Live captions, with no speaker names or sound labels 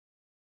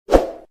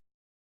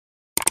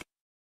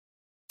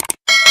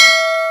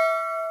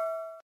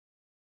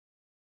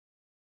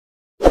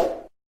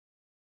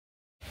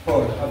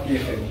Paul, happy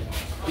FM.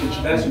 Coach,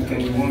 last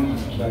weekend you won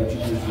by 2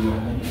 goals to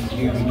 1.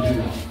 You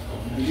withdrew.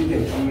 Is it a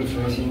true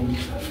reflection of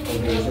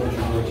the result you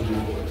got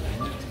today?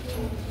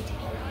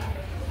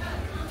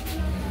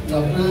 We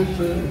are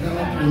playing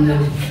Ghana Premier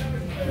League.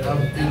 We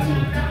have 18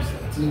 teams.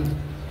 I think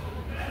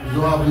we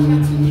don't have any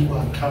teams who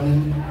are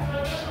coming.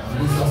 And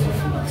this as a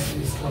football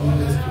is coming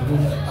just to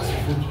look as a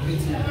football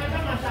team.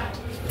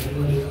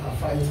 Everybody are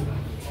fighting.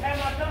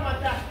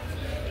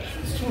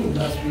 It's true,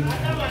 last week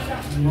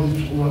we want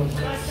to go out.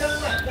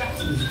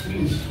 It's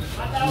finished.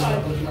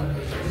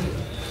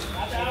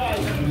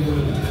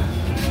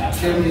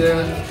 Came here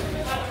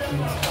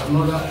with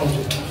another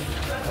objective.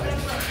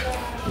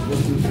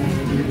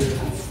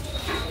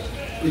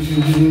 If you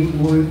didn't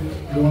win,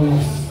 don't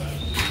lose.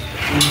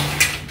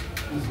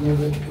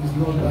 It's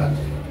not bad.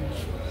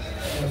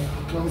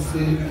 I can't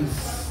say it's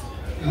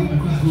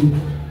good,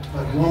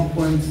 but 1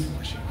 point is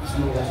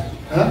not bad.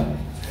 Huh?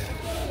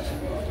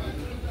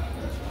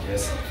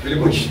 Yes. Very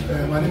much.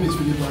 My name is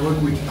Philip. I work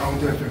with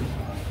Ouattara FM.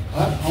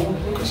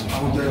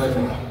 Ouattara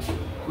FM.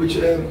 Which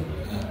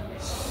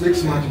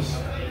 6 matches.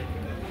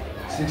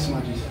 6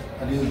 matches.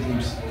 Against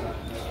Dreams.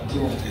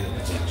 Draw.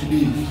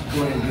 Today,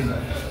 draw again.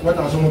 What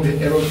are some of the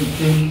errors you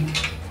think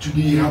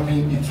today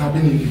it's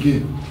happening in the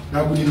game?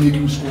 That wouldn't make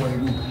you score a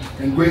goal.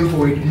 And going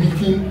forward,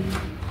 meeting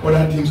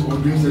other teams or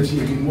doing such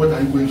again, what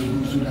are you going to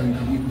do so that you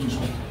can be able to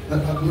score?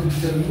 That I'm going to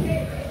tell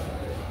you.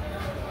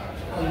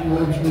 I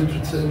want me to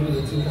tell you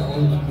the thing I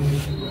want to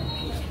make you.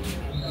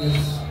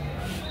 Yes,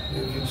 the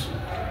victory.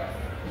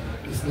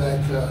 It's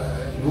like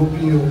you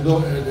open your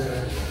door and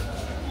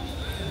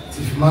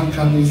if man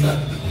comes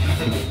inside.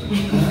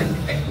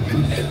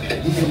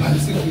 This is my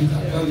secret. I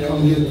can't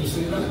come here to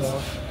say that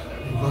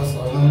because I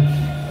want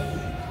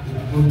the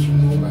people to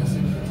know my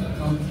secret. I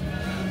can't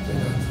say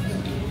that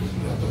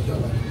we are talking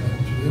about it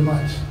very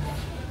much.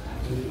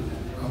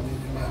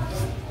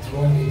 It's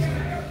wrong with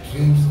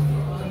dreams.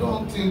 I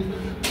don't think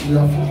we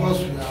are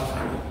focused, we are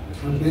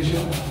preparation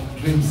on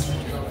dreams. We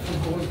are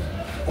focused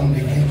on the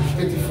game,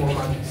 34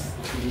 matches.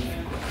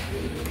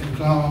 You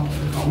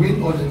can win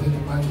all the 30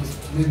 matches.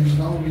 Maybe you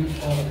can win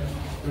all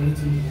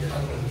everything.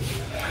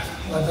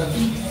 But I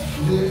think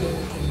today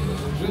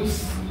dreams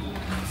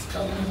is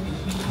coming.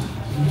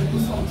 We do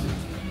something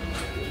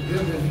to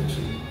get the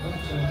victory.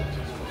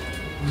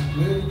 We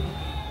play,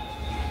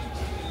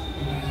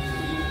 we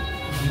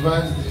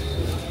divide the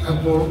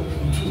apple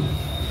in two.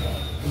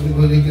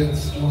 Everybody gets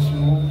small,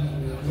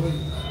 and we are doing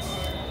that.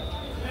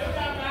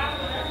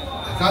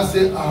 I can't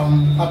say I'm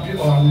happy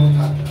or I'm not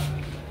happy.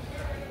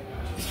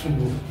 It's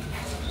football.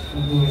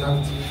 Football, we have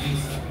to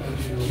please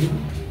every win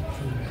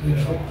to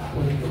make up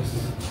what it was.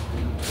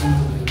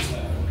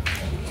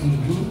 In the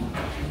group,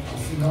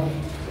 sit down,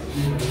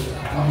 the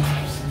account to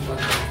see what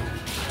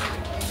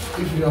happens.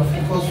 If you are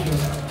focused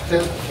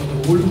for the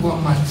whole one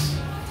match,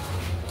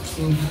 I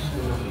think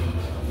for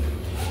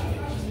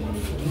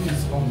me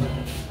it's wrong.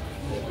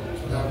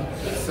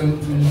 17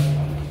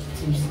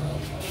 teams.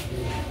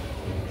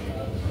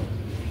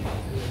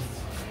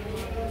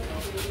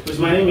 Yes.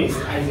 My name is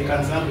Isaac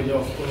Anzambele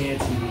of Korea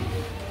TV.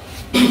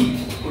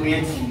 Korea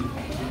TV.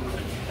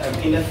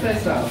 In the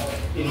first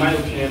half, in my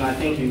opinion, I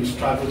think we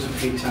struggled to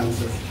create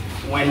chances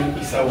when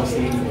Issa was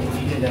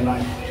leading the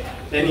line.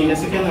 Then in the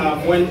second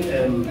half, when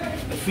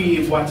the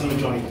free Ouattara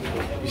joined,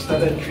 we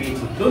started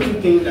creating. Don't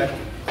you think that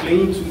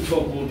playing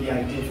 2-12 will be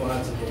ideal for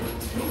us?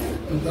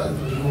 That's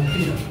the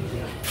opinion.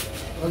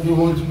 What do you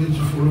want me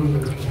to follow you?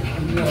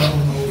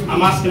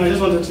 I'm asking, I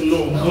just wanted to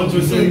know. Don't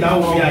you think that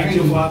would be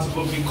ideal for us to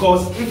go?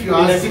 Because if you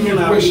ask me the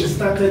question, we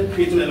started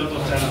creating a lot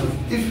of chances.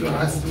 If you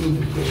ask me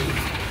the question,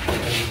 I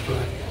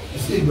reply. You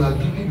say you are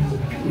giving your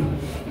opinion.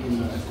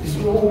 It's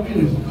your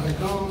opinion. I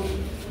can't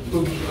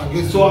look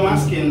against. So I'm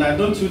asking that,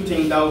 don't you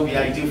think that would be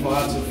ideal for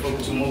us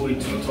to move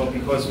with 2-12?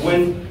 Because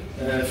when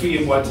Free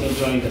Ouattara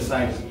joined the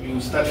side,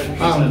 you started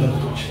creating a lot of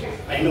coach.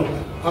 I know.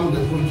 I'm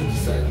the coach to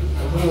decide.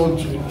 I don't want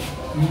you to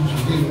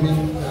give me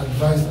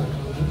advice I can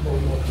do or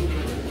not.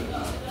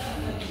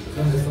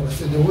 You understand? I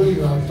said the way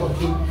you are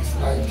talking is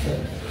like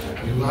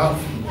you have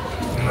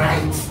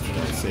rights to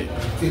say.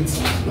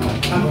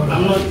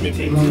 I'm not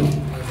imitating. No, you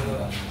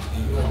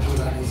are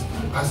journalist.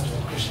 Ask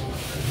your question.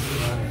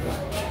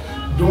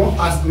 Don't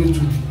ask me to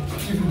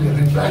give you the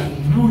reply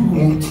you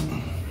want.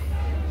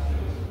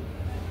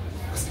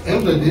 At the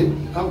end of the day,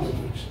 I'm the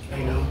coach. I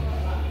know.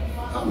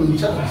 I'm in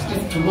charge.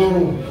 If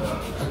tomorrow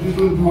I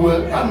don't do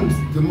well, I'm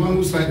the one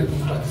who signed the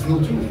contract. It's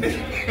not you.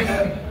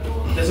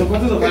 The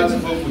supporters of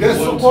Ouattara. The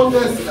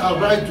supporters are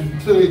right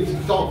to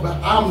talk, but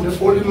I'm the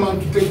only man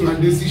to take my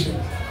decision.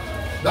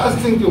 That's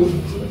the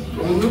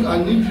thing I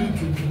need you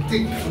to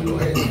take from your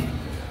head.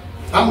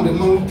 I'm the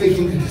man who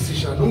taking the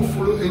decision. I don't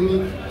follow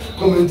any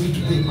community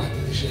to take my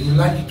decision. You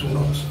like it or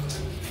not.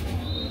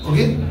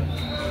 Okay?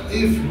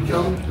 If you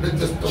can, let's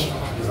just talk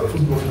about the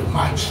football, the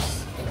match.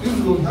 If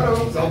you I'll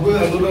go to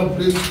another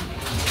place,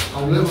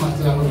 I'll let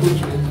myself go to the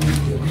place.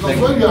 Because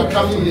when you are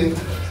coming here,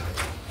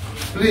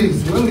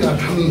 please, when you are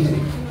coming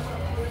here,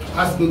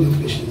 ask me the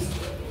questions.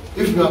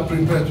 If you are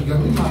prepared to get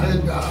me in my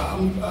head,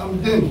 I'm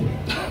done.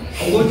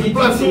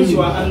 Since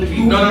you are angry.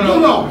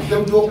 No.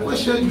 Your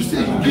question, you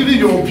say you're giving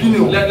your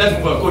opinion. Let's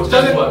move on, coach.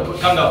 Let's move on.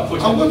 Calm down,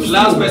 coach.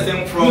 Last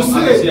question from you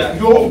say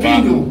your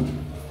opinion.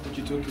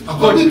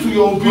 According to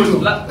your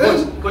opinion.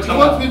 Coach,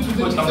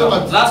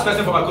 last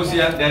question from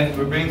Akosia, then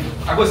we bring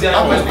Akosia. I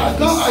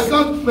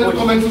can't make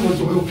commenting on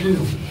your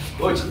opinion.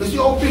 Coach, it's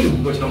your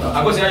opinion. Coach,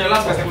 Akosia, your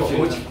last question for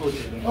coach.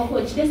 Oh,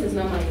 coach, this is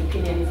not my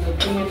opinion, it's the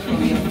opinion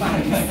from your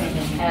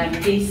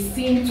fans. They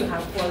seem to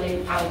have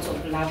fallen out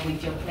of love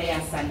with your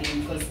player,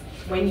 Salim, because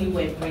when you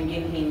were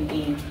bringing him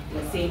in, you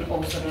were saying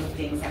all sort of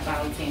things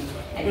about him.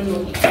 I don't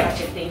know if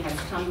such a thing has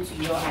come to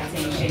your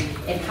attention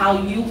and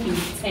how you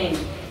intend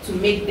to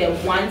make the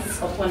once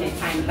upon a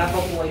time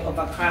lover boy of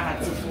Accra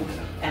Hatifu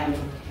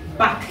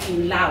back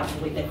in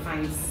love with the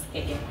fans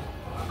again.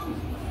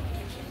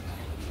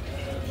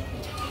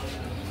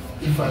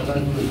 If I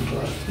like the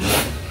class,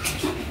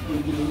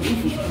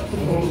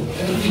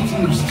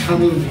 everything is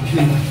coming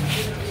again.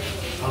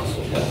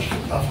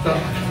 After I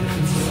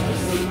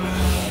criticize,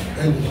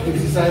 and the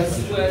criticize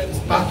is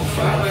part of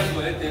life.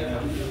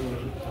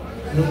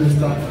 You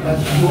understand?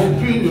 Like your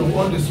opinion,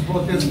 all the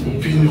supporters'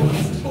 opinion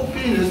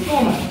is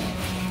normal.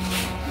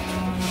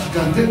 I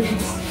can take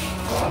it,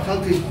 or I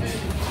can't take it.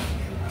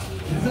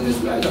 Isn't it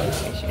like that?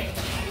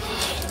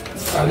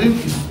 Salim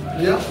is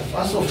player of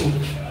Asofo.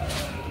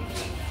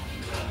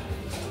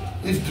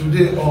 If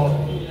today or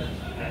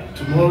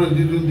tomorrow he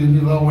didn't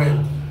deliver well,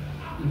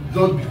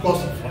 not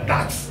because of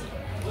that,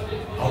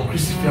 I'll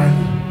crucify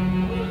him.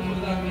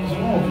 It's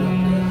one of your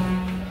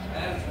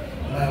players.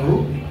 My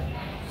hope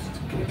is to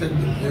protect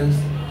the players.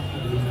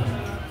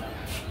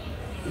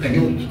 Thank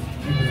you.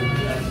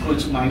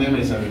 Coach, my name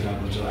is Eric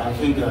Abujo. I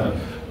think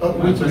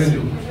which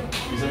radio?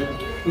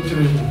 Which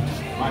radio?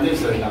 My name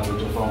is Eric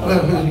Abujo from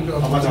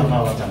Ouattara.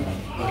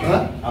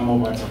 I'm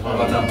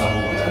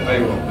Ouattara.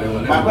 Very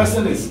well. My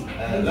question is,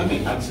 let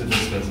me ask you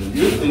this question. Do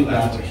you think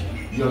that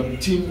your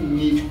team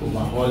needs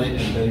overhauling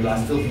and then you are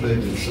still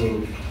building? So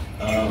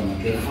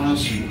the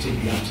fans should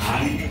take their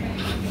time.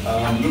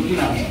 Looking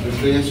at the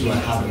players you are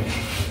having,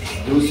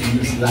 those you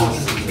used last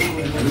season,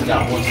 look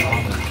at what's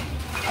happened.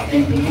 I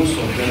think most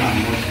of them are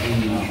not in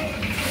now.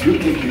 Do you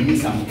think you need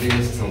some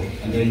players still,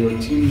 and then your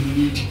team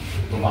need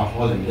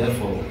overhauling?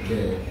 Therefore,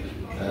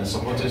 the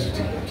supporters should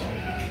take their time.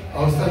 I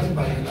was starting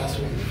by the last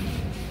one.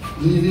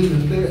 Needing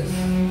the players.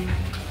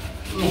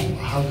 No,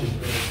 I have the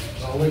players.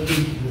 I'm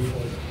working to go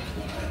forward.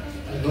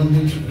 I don't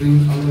need to bring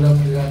another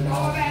player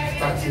now,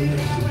 starting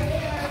everything.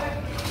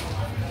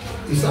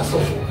 It's a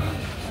suffer.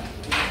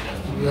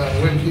 We are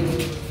working to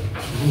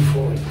go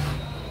forward.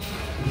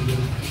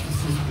 This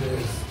is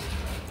players.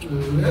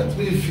 Let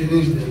me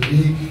finish the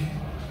league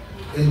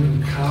and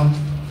we come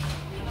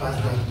past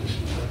that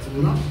position. But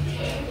now,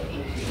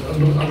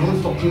 I'm not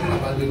talking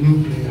about the new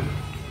player.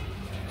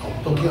 I'm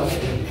talking about the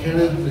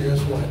current players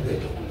who are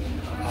there.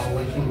 I'm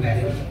working with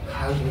them,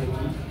 hard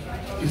working.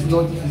 It's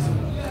not easy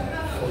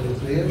for the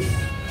players.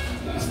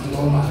 It's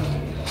normal.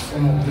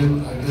 Some of them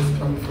are just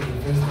coming for the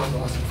first time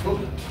as a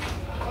football.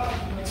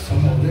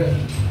 Some of them.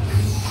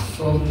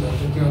 Some are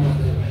talking about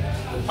the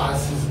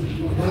past season.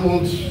 I don't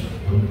want to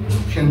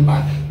come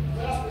back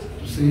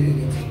to say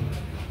anything.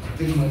 I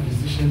take my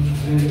decision to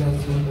bring it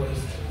as young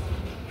boys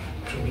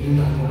to bring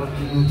another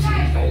new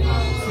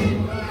team.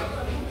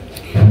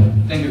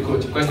 Thank you,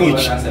 coach.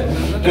 Coach,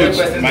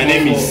 my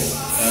name is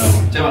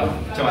Chairman.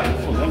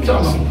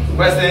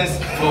 Questions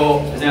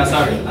for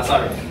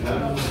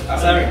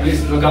Asari,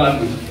 please, local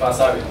language. For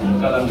Asari,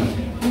 local language.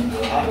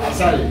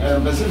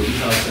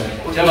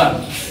 Chairman.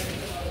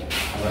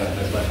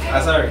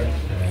 Asari.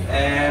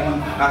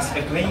 As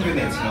a clean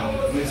unit,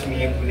 with me,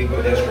 we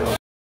go there.